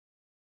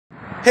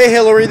Hey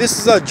Hillary,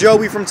 this is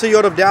Joey from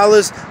Toyota of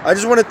Dallas. I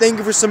just want to thank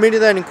you for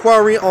submitting that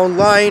inquiry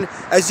online.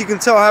 As you can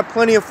tell, I have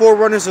plenty of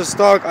 4runners in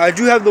stock. I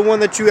do have the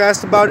one that you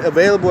asked about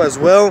available as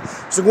well.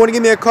 So go and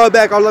give me a call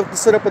back. I'd love to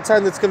set up a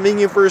time that's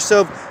convenient for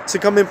yourself to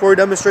come in for a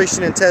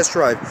demonstration and test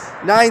drive.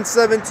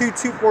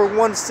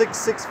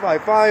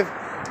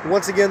 972-241-6655.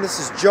 Once again, this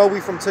is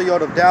Joey from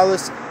Toyota of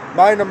Dallas.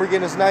 My number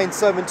again is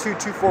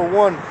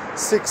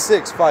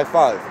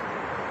 972-241-6655.